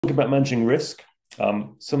Talking about managing risk,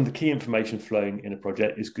 some of the key information flowing in a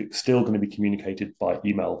project is still going to be communicated by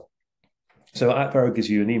email. So Atvero gives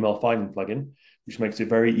you an email finding plugin, which makes it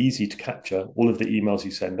very easy to capture all of the emails you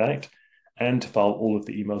send out and to file all of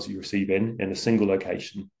the emails you receive in a single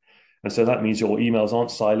location. And so that means your emails aren't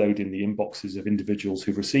siloed in the inboxes of individuals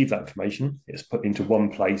who've received that information. It's put into one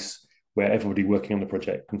place where everybody working on the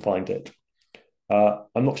project can find it.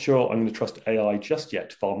 I'm not sure I'm going to trust AI just yet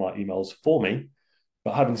to file my emails for me,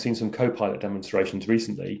 but having seen some Copilot demonstrations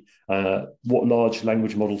recently, what large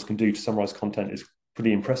language models can do to summarize content is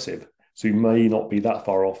pretty impressive. So we may not be that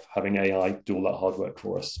far off having AI do all that hard work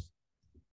for us.